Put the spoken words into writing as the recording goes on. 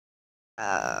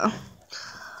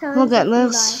Look at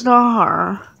this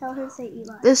star. Tell her to say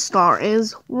Eli. This star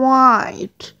is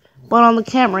white, but on the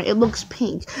camera it looks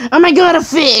pink. Oh my god, a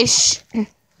fish!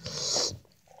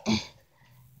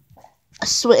 A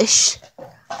swish.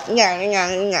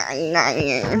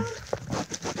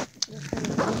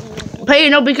 Hey,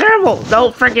 no, be careful!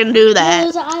 Don't freaking do that.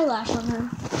 There's an eyelash on her.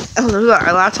 Oh, there's an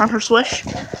eyelash on her swish.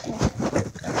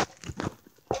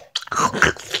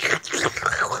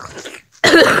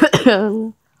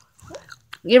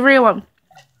 Give Rhea one.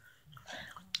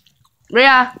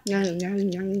 Rhea.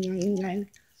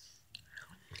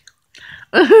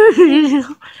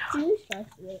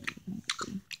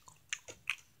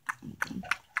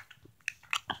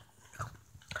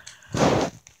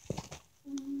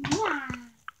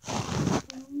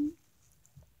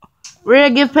 Rhea,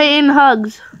 give Peyton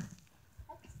hugs.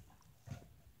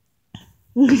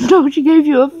 No, she gave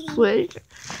you a swish.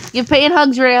 Give Peyton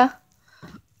hugs, Rhea.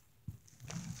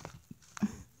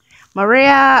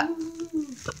 Maria,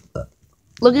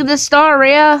 look at this star,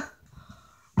 Rhea.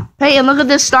 Peyton, look at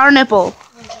this star nipple.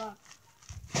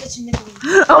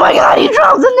 Oh my god, you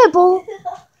dropped the nipple.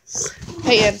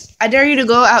 Peyton, I dare you to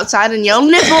go outside and yell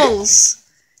nipples.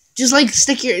 Just like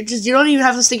you don't even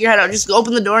have to stick your head out. Just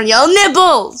open the door and yell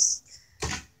nipples.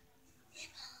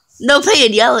 No,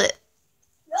 Peyton, yell it.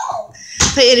 No.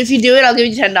 Peyton, if you do it, I'll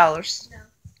give you $10. No.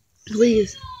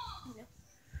 Please. No.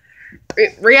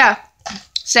 Rhea,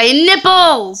 say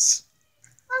nipples.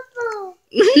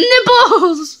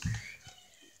 Nipples.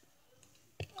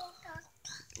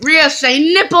 Rhea, say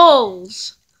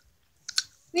nipples.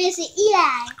 Rhea, say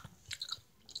Eli.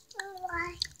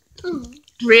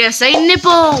 Rhea, say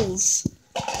nipples.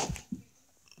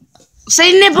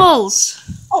 Say nipples.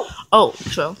 Oh,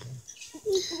 so.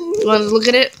 You want to look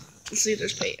at it? Let's see if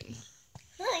there's Peyton.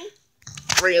 Hi.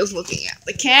 Rhea's looking at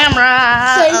the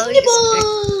camera. Say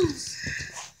nipples.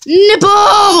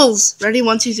 Nipples. Ready?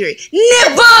 1, 2, 3.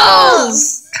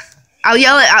 Nipples. I'll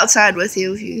yell it outside with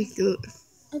you if you do it.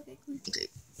 Okay.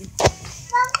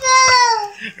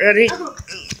 Ready? Hi.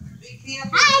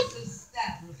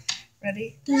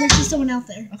 Ready? There's actually someone out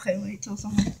there. Okay, wait till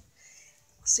someone.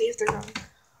 See if they're gone.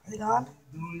 Are they gone?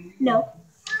 No.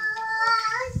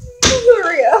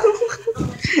 Rhea.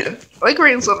 I like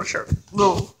Rhea's little shirt.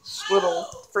 Little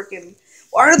freaking.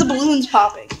 Why are the balloons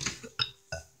popping?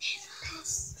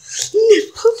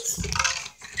 Nipples.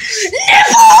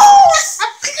 Nipples!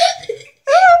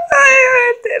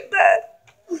 I did that.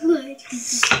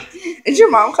 Is your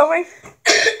mom coming?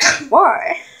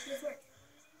 Why?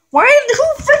 Why? Who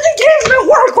freaking cares about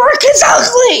work? Work is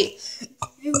ugly!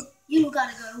 You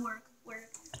gotta go to work.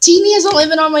 Teeny hasn't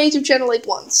lived on my YouTube channel like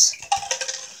once.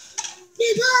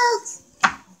 Nipples!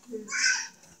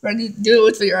 Ready? Do it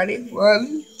with me. Ready?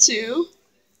 1, 2,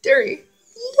 3.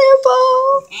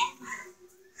 Nipples!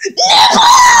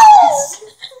 Nipples!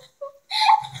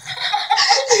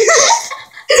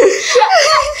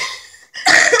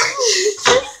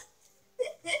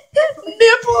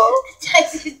 Nipple! I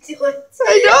didn't do it.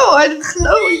 I know. I didn't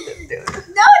know you didn't do it.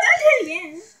 No, don't do it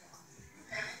again.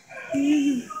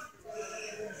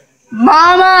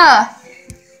 Mama!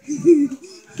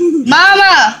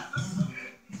 Mama!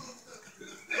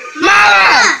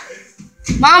 Mama!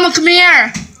 Mama, come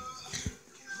here.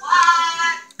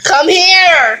 What? Come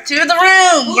here to the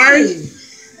room. Where?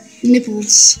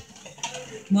 Nipples.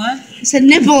 What? I said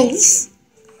nipples.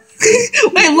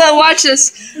 Wait, watch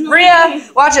this. Rhea,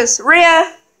 watch this.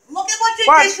 Rhea. Look at what you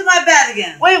did to my bed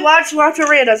again. Wait, watch what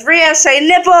Rhea does. Rhea, say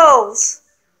nipples.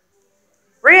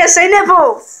 Rhea, say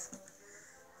nipples.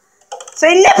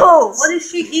 Say nipples. What is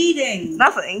she eating?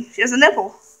 Nothing. She has a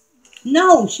nipple.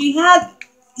 No, she had...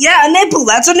 Yeah, a nipple.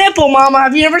 That's a nipple, Mama.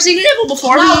 Have you never seen a nipple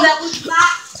before? No, that was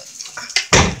not...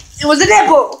 It was a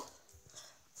nipple.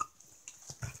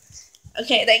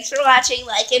 Okay, thanks for watching.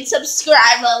 Like and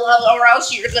subscribe, or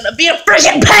else you're gonna be a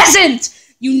freaking peasant.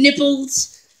 You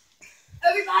nipples.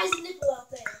 Everybody's a nipple out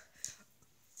there.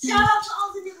 Shout out to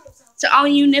all the nipples out there. To all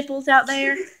you nipples out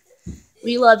there,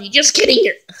 we love you. Just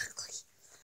kidding.